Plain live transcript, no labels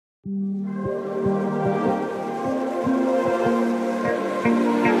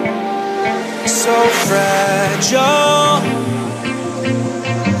fragile,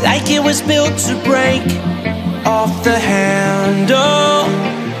 like it was built to break off the handle.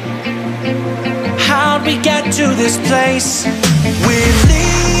 How'd we get to this place? We're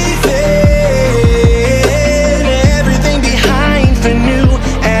leaving everything behind for new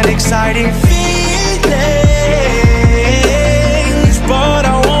and exciting feelings, but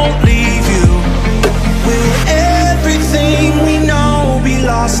I won't leave you. Will everything we know be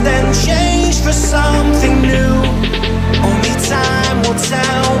lost and changed for something new? Only time will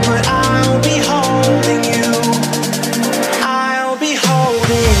tell, but I'll be holding you. I'll be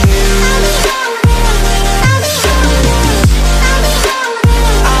holding you.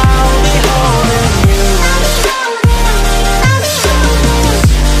 I'll be holding you.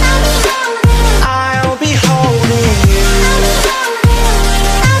 I'll be holding you. I'll be holding you.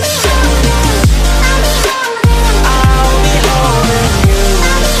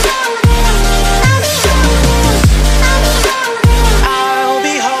 I'll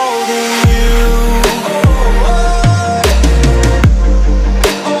be holding you.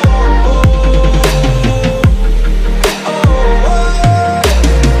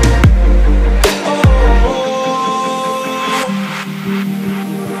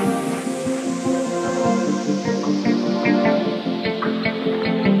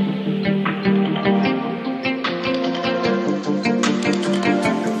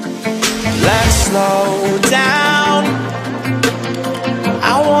 Let's slow down. I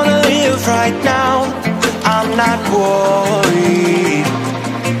wanna live right now. I'm not worried,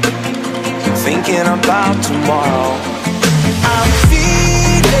 thinking about tomorrow. I'm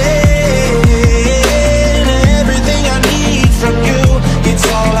feeling everything I need from you. It's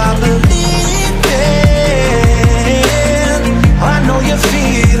all I believe in. I know you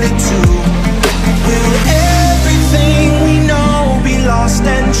feel it too. Will everything we know be lost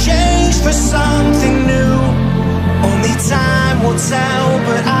and changed for something new? Only time will tell,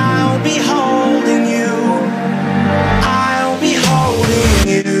 but I'll be holding you. I'll be holding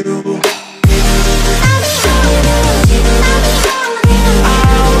you.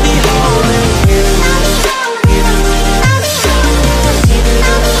 I'll be holding you.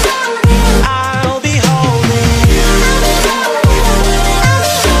 I'll be holding you.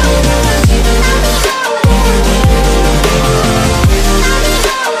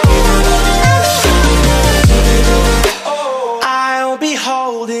 I'll be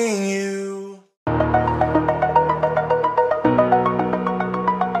holding you.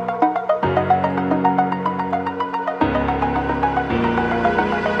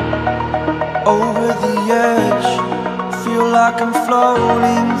 Over the edge, feel like I'm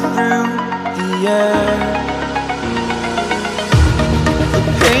floating through the air. The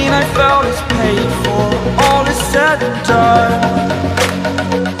pain I felt is paid for, all is said and done.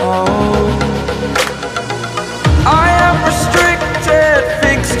 Oh, I am restricted,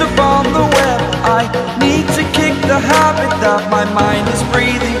 fixed upon the web. I need to kick the habit that my mind is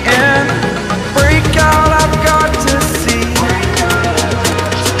breathing in. Break out, I've got to see.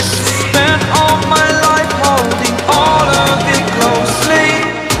 Spent all my life holding all of it closely.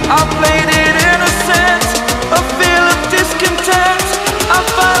 I played it innocent, a feel of discontent. I'm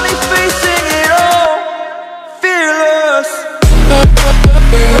finally facing it all, fearless.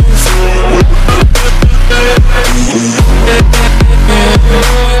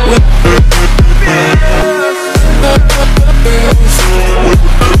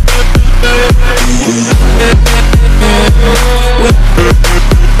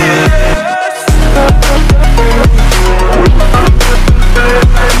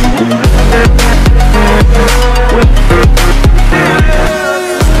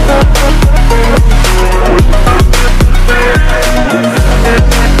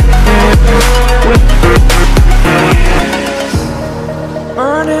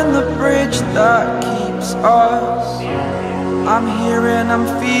 Burning the bridge that keeps us. I'm here and I'm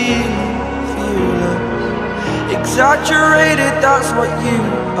feeling fearless. Exaggerated, that's what you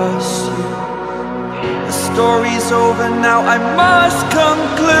assume. The story's over now, I must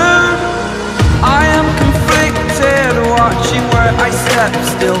conclude. I am conflicted, watching where I step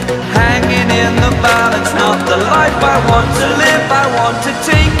still, hanging in the balance. Not the life I want to live, I want to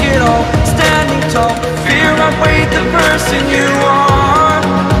take it all. Standing tall, fear I weighed the person you are.